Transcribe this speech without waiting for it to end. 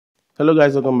Hello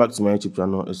guys, welcome back to my YouTube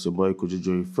channel. It's your boy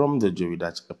Joey from the Joey,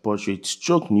 that's a portrait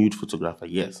stroke nude photographer.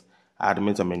 Yes, I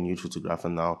admit I'm a nude photographer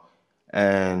now.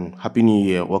 And happy new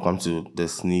year. Welcome to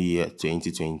this new year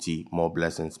 2020. More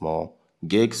blessings, more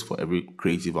gigs for every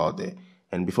creative out there.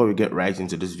 And before we get right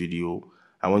into this video,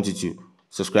 I want you to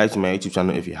subscribe to my YouTube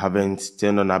channel if you haven't.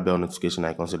 Turn on that bell notification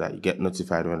icon so that you get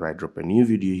notified when I drop a new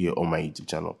video here on my YouTube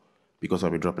channel, because I'll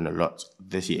be dropping a lot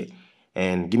this year.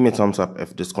 And give me a thumbs up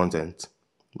if this content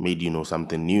made you know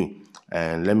something new,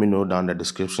 and let me know down the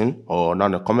description or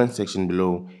down the comment section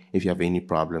below if you have any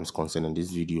problems concerning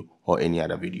this video or any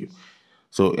other video.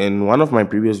 So in one of my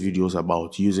previous videos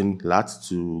about using LUTs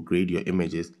to grade your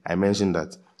images, I mentioned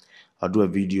that I'll do a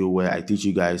video where I teach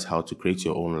you guys how to create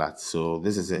your own LUTs. So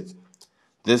this is it.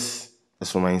 This is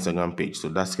from my Instagram page. So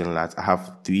dark skin LUTs. I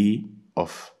have 3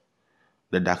 of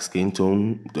the dark skin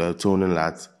tone, the toning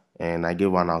LUTs, and I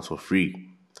gave one out for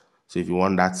free. So if you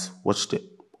want that, watch the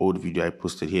old video I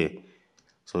posted here.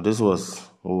 So this was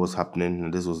what was happening,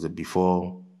 and this was the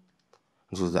before,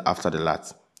 this was the after the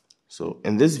LUT. So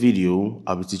in this video,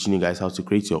 I'll be teaching you guys how to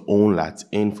create your own LUT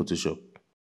in Photoshop.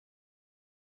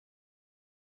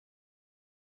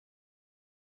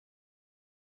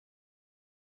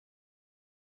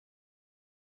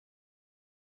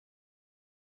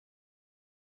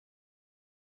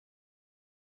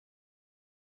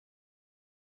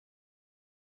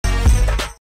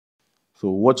 So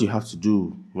what you have to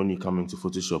do when you come into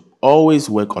Photoshop, always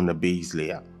work on the base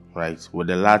layer, right? With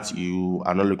the LUT, you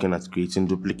are not looking at creating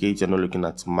duplicates, you're not looking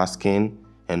at masking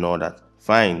and all that.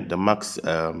 Fine, the max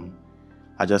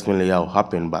adjustment layer will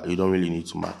happen, but you don't really need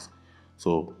to mask.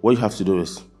 So what you have to do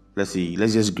is, let's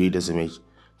just grade this image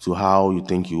to how you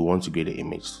think you want to grade the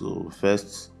image. So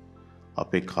first, I'll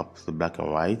pick up the black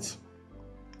and white.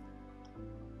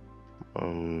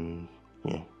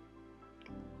 Yeah.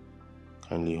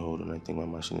 Kindly hold on, I think my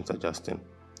machine is adjusting.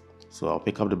 So I'll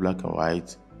pick up the black and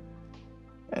white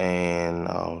and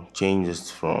I'll change this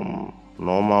from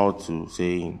normal to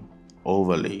say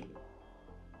overlay.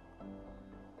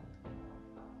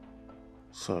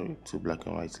 Sorry, to black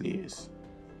and white layers.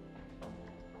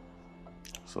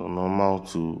 So normal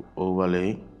to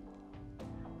overlay,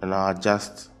 and I'll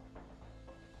adjust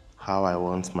how I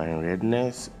want my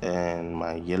redness and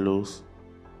my yellows.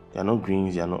 There are no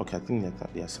greens, there are no, okay, I think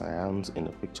there are cyans in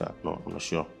the picture. No, I'm not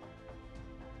sure.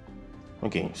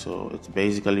 Okay, so it's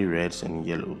basically reds and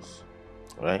yellows,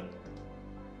 right?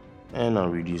 And I'll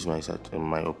reduce my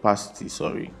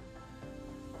opacity,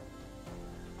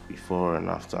 before and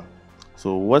after.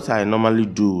 So what I normally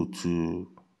do to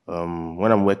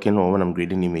when I'm working or when I'm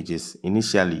grading images,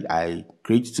 initially I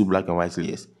create 2 black and white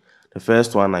layers. The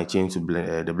first one I change to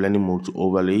the blending mode to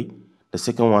overlay. The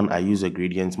second one I use a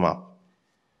gradient map.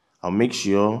 I'll make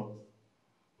sure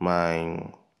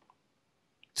my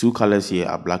 2 colors here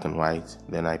are black and white.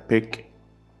 Then I pick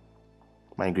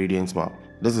my gradient map.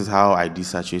 This is how I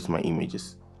desaturate my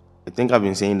images. I think I've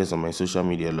been saying this on my social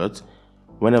media a lot.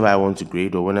 Whenever I want to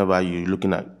grade, or whenever you're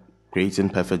looking at creating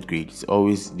perfect grades,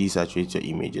 always desaturate your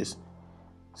images.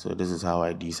 So this is how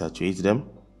I desaturate them.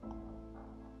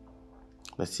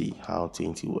 Let's see how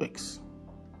 20 works.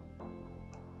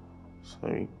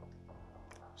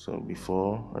 So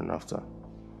before and after,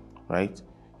 right?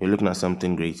 You're looking at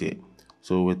something great here.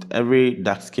 So with every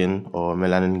dark skin or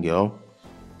melanin girl,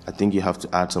 I think you have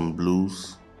to add some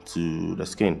blues to the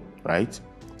skin, right?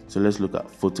 So let's look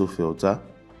at photo filter.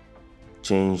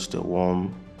 Change the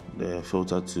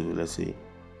filter to, let's say,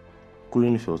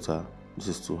 cooling filter. This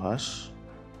is too harsh.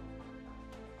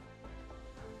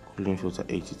 Cooling filter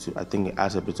 82. I think it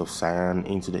adds a bit of cyan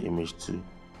into the image too,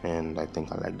 and I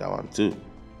think I like that one too.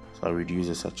 So I'll reduce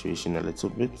the saturation a little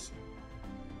bit.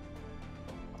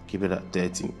 Keep it at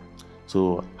 30.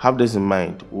 So have this in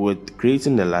mind. With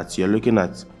creating the LUT, you're looking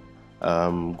at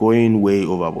going way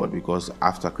overboard, because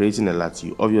after creating the LUT,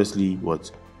 you obviously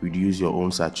reduce your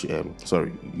own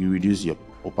you reduce your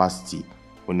opacity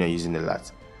when you're using the LUT.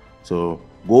 So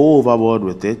go overboard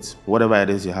with it, whatever it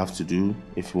is you have to do.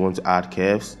 If you want to add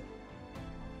curves,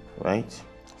 right,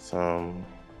 some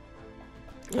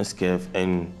S-curve,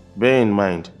 and bear in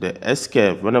mind the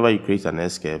S-curve, whenever you create an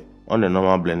S-curve on the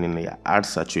normal blending layer, add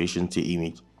saturation to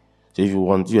image. So if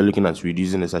you're looking at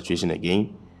reducing the saturation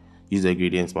again, use the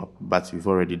gradient map, but we've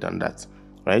already done that,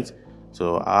 right?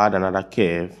 So I'll add another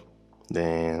curve,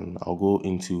 then I'll go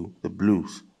into the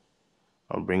blues.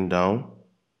 I'll bring down,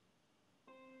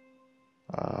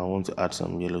 I want to add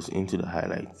some yellows into the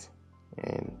highlight,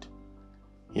 and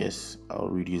yes, I'll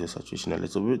reduce the saturation a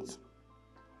little bit.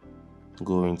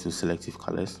 Go into selective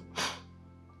colors,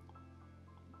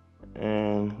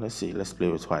 and let's play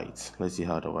with white. Let's see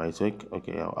how the white work.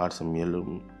 Okay, I'll add some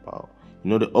yellow. Wow. You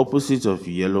know, the opposite of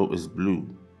yellow is blue.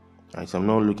 Right, so I'm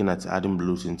not looking at adding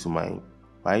blues into my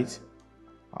white.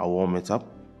 I'll warm it up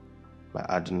by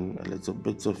adding a little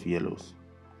bit of yellows.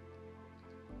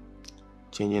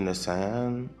 Changing the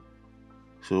cyan.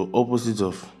 So opposite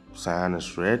of cyan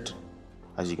is red,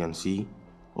 as you can see.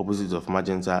 Opposite of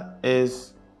magenta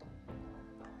is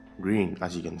green,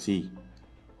 as you can see.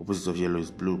 Opposite of yellow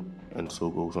is blue, and so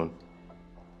goes on.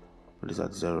 But it's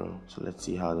at 0. So let's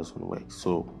see how this one works.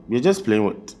 So we're just playing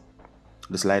with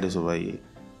the sliders over here.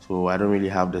 So I don't really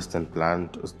have this thing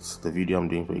planned. It's the video I'm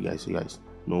doing for you guys, so you guys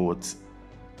know what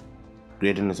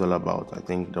grading is all about. I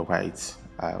think the white,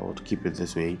 I would keep it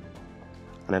this way.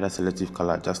 Another selective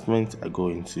color adjustment, I go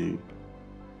into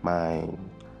my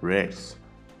reds.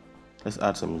 Let's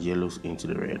add some yellows into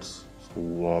the reds to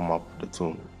warm up the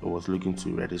tone. It was looking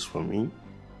too reddish for me.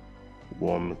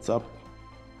 Warm it up,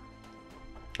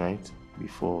 right,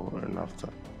 before and after.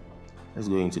 Let's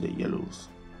go into the yellows.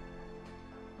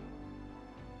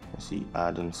 Let's see,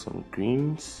 adding some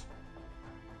greens.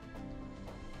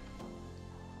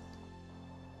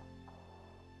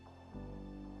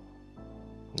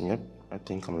 Yep, I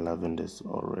think I'm loving this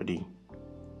already.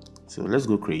 So let's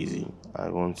go crazy. I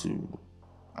want to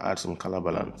add some color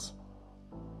balance.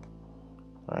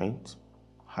 Right,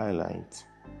 highlight.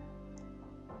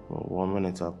 We're warming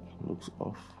it up, looks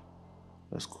off.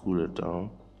 Let's cool it down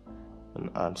and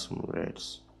add some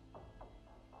reds.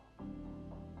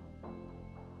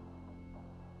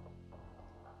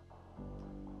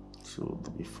 So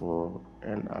the before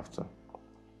and after.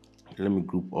 Let me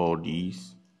group all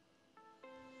these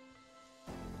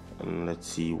and let's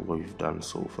see what we've done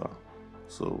so far.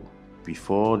 So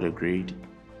before the grade,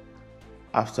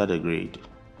 after the grade,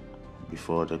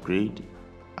 before the grade,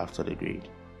 after the grade.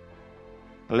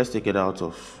 And let's take it out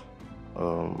of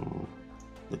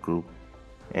the group,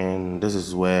 and this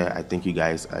is where I think you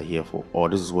guys are here for, or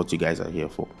this is what you guys are here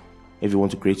for. If you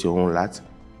want to create your own LUT,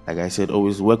 like I said,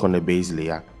 always work on the base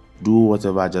layer. Do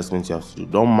whatever adjustments you have to do.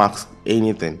 Don't mask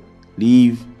anything.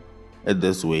 Leave it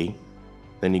this way.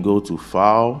 Then you go to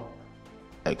File,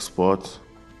 Export,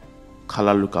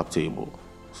 Color Lookup Table.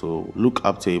 So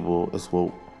Lookup Table is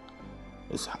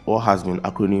what has been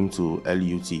acronym to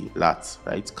LUTs,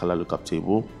 right? Color Lookup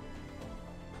Table.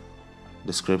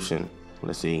 Description.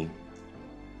 Let's say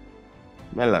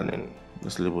melanin.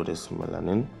 Let's label this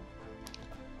melanin.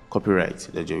 Copyright.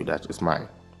 The Joey, that is mine.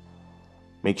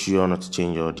 Make sure not to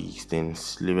change all these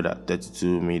things. Leave it at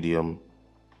 32 medium.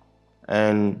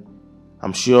 And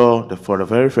I'm sure that for the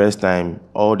very first time,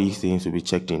 all these things will be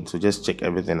checked in. So just check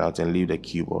everything out and leave the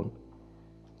cube on.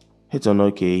 Hit on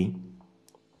OK.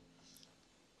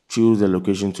 Choose the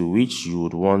location to which you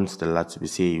would want the LUT to be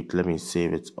saved. Let me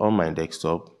save it on my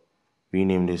desktop.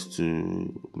 Rename this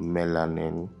to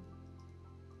melanin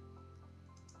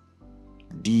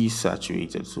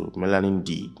Desaturated. So melanin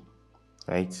D,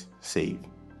 right? Save.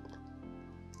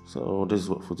 So this is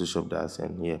what Photoshop does,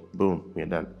 and yeah, boom, we're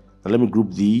done. Now let me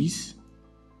group these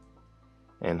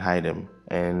and hide them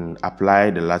and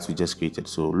apply the LUTs we just created.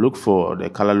 So look for the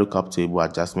color lookup table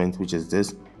adjustment, which is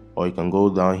this, or you can go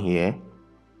down here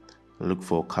and look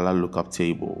for color lookup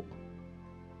table,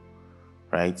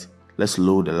 right? Let's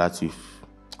load the LUTs we've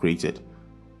created.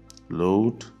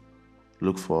 Load,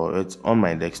 look for it on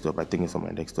my desktop. I think it's on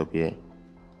my desktop here.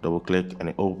 Double click and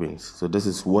it opens. So this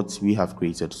is what we have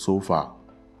created so far,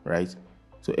 right?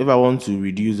 So if I want to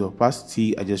reduce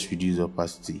opacity, I just reduce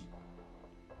opacity,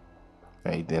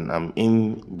 right? Then I'm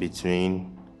in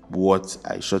between what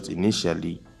I shot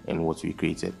initially and what we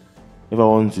created. If I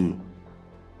want to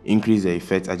increase the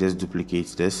effect, I just duplicate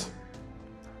this,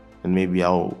 and maybe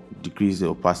I'll decrease the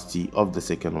opacity of the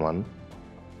second one,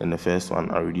 and the first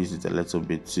one I'll reduce it a little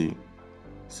bit too.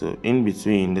 So in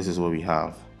between, this is what we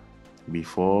have: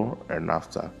 before and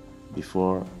after,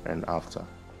 before and after,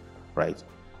 right?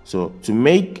 So to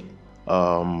make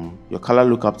your color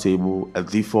lookup table a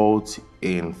default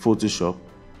in Photoshop,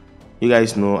 you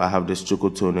guys know I have this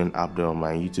chocotoning up there on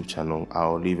my YouTube channel.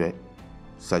 I'll leave a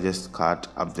suggest card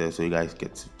up there so you guys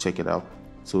get to check it out.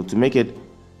 So to make it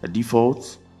a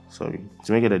default,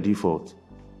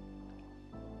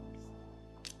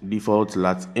 default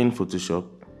LUT in Photoshop,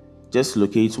 just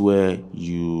locate where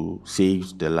you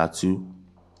saved the LUT to,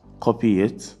 copy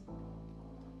it,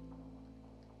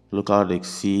 look out the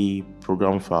C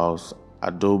program files,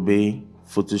 Adobe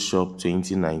Photoshop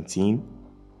 2019,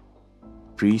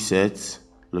 presets,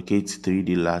 locate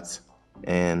 3D LUT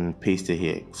and paste it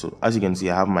here. So as you can see,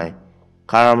 I have my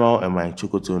caramel and my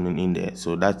chocotoning in there,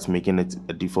 so that's making it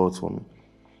a default for me.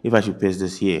 If I should paste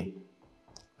this here,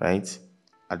 right,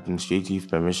 administrative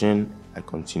permission, I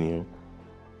continue,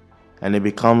 and it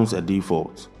becomes a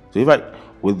default. So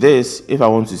with this, if I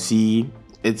want to see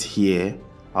it here,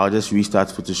 I'll just restart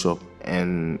Photoshop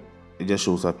and it just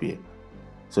shows up here.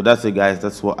 So that's it, guys.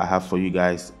 That's what I have for you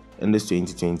guys in this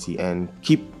 2020, and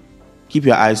keep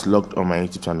your eyes locked on my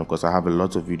YouTube channel because I have a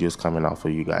lot of videos coming out for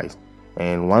you guys.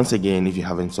 And once again, if you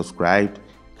haven't subscribed,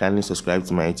 kindly subscribe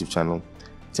to my YouTube channel.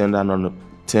 Turn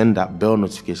that bell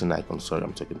notification icon. Sorry,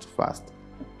 I'm talking too fast.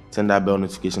 Turn that bell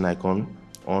notification icon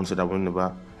on so that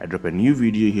whenever I drop a new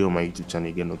video here on my YouTube channel,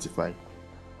 you get notified.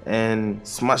 And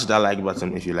smash that like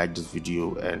button if you like this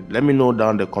video, and let me know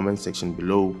down the comment section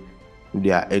below if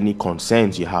there are any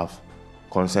concerns you have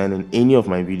concerning any of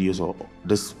my videos or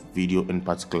this video in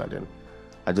particular. Then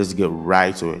I just get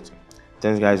right to it.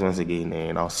 Thanks guys once again,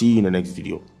 and I'll see you in the next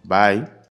video. Bye.